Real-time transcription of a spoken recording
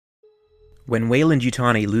When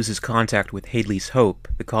Weyland-Yutani loses contact with Hadley's Hope,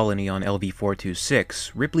 the colony on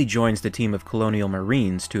LV-426, Ripley joins the team of Colonial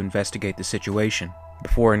Marines to investigate the situation.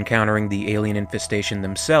 Before encountering the alien infestation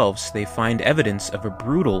themselves, they find evidence of a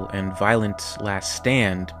brutal and violent last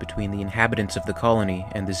stand between the inhabitants of the colony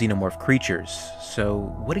and the xenomorph creatures.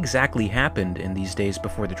 So, what exactly happened in these days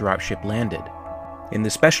before the dropship landed? In the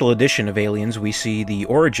special edition of Aliens, we see the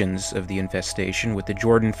origins of the infestation, with the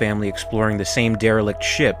Jordan family exploring the same derelict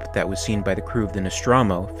ship that was seen by the crew of the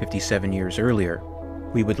Nostromo 57 years earlier.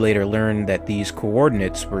 We would later learn that these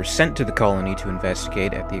coordinates were sent to the colony to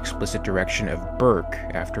investigate at the explicit direction of Burke,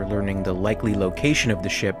 after learning the likely location of the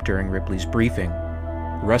ship during Ripley's briefing.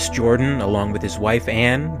 Russ Jordan, along with his wife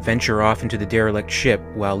Anne, venture off into the derelict ship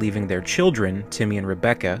while leaving their children, Timmy and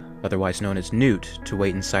Rebecca, otherwise known as Newt, to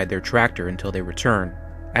wait inside their tractor until they return.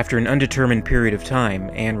 After an undetermined period of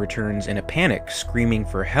time, Anne returns in a panic, screaming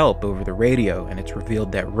for help over the radio, and it's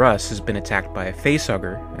revealed that Russ has been attacked by a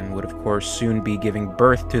facehugger and would of course soon be giving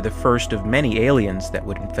birth to the first of many aliens that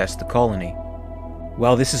would infest the colony.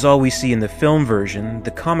 While this is all we see in the film version,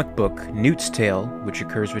 the comic book Newt's Tale, which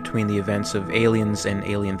occurs between the events of Aliens and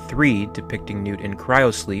Alien 3, depicting Newt in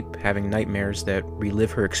cryosleep, having nightmares that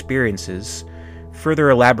relive her experiences, further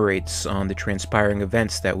elaborates on the transpiring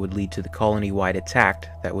events that would lead to the colony-wide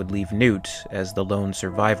attack that would leave Newt as the lone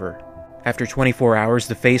survivor. After 24 hours,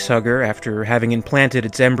 the facehugger, after having implanted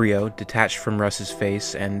its embryo, detached from Russ's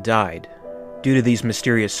face and died. Due to these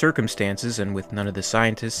mysterious circumstances, and with none of the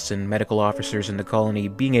scientists and medical officers in the colony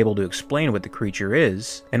being able to explain what the creature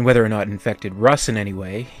is, and whether or not it infected Russ in any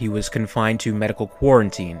way, he was confined to medical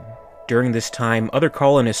quarantine. During this time, other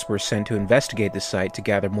colonists were sent to investigate the site to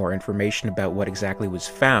gather more information about what exactly was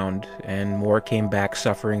found, and more came back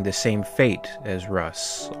suffering the same fate as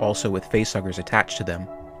Russ, also with facehuggers attached to them.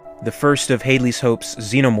 The first of Hadley's Hope's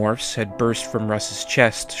xenomorphs had burst from Russ's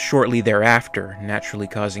chest shortly thereafter, naturally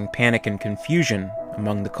causing panic and confusion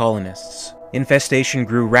among the colonists. Infestation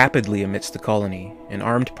grew rapidly amidst the colony. An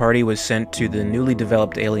armed party was sent to the newly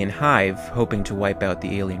developed alien hive, hoping to wipe out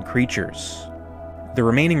the alien creatures. The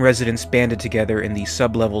remaining residents banded together in the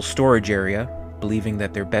sub-level storage area, believing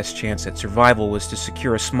that their best chance at survival was to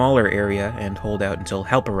secure a smaller area and hold out until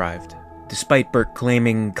help arrived. Despite Burke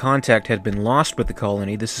claiming contact had been lost with the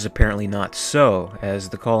colony, this is apparently not so, as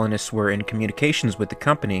the colonists were in communications with the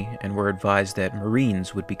company and were advised that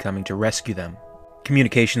Marines would be coming to rescue them.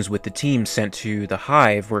 Communications with the team sent to the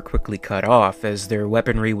hive were quickly cut off, as their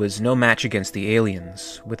weaponry was no match against the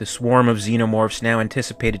aliens. With a swarm of xenomorphs now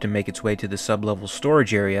anticipated to make its way to the sub-level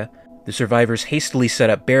storage area, the survivors hastily set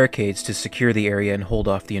up barricades to secure the area and hold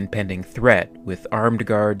off the impending threat, with armed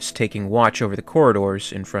guards taking watch over the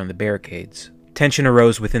corridors in front of the barricades. Tension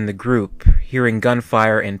arose within the group, hearing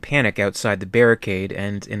gunfire and panic outside the barricade,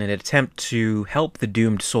 and in an attempt to help the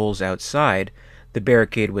doomed souls outside, the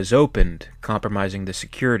barricade was opened, compromising the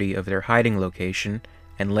security of their hiding location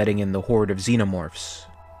and letting in the horde of xenomorphs.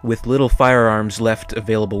 With little firearms left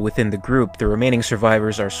available within the group, the remaining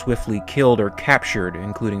survivors are swiftly killed or captured,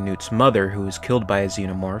 including Newt's mother, who is killed by a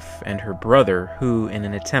xenomorph, and her brother, who, in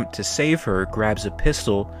an attempt to save her, grabs a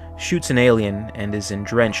pistol, shoots an alien, and is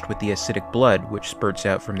drenched with the acidic blood which spurts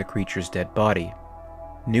out from the creature's dead body.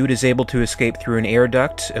 Newt is able to escape through an air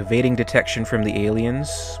duct, evading detection from the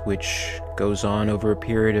aliens, which goes on over a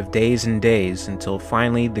period of days and days until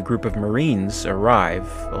finally the group of Marines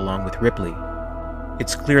arrive, along with Ripley.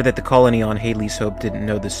 It's clear that the colony on Hadley's Hope didn't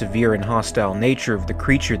know the severe and hostile nature of the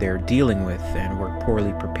creature they were dealing with, and were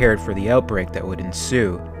poorly prepared for the outbreak that would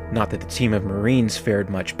ensue. Not that the team of Marines fared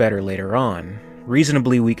much better later on.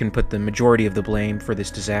 Reasonably, we can put the majority of the blame for this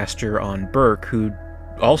disaster on Burke, who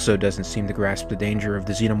also doesn't seem to grasp the danger of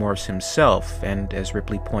the xenomorphs himself, and, as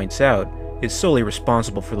Ripley points out, is solely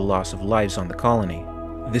responsible for the loss of lives on the colony.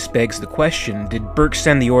 This begs the question, did Burke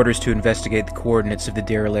send the orders to investigate the coordinates of the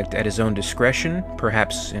derelict at his own discretion,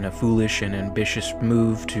 perhaps in a foolish and ambitious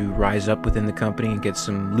move to rise up within the company and get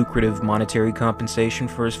some lucrative monetary compensation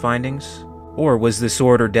for his findings? Or was this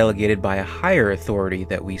order delegated by a higher authority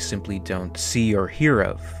that we simply don't see or hear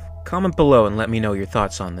of? Comment below and let me know your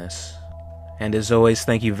thoughts on this. And as always,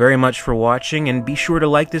 thank you very much for watching, and be sure to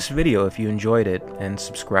like this video if you enjoyed it, and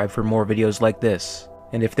subscribe for more videos like this.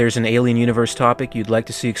 And if there's an Alien Universe topic you'd like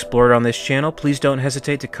to see explored on this channel, please don't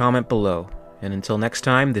hesitate to comment below. And until next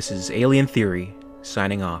time, this is Alien Theory,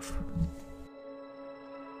 signing off.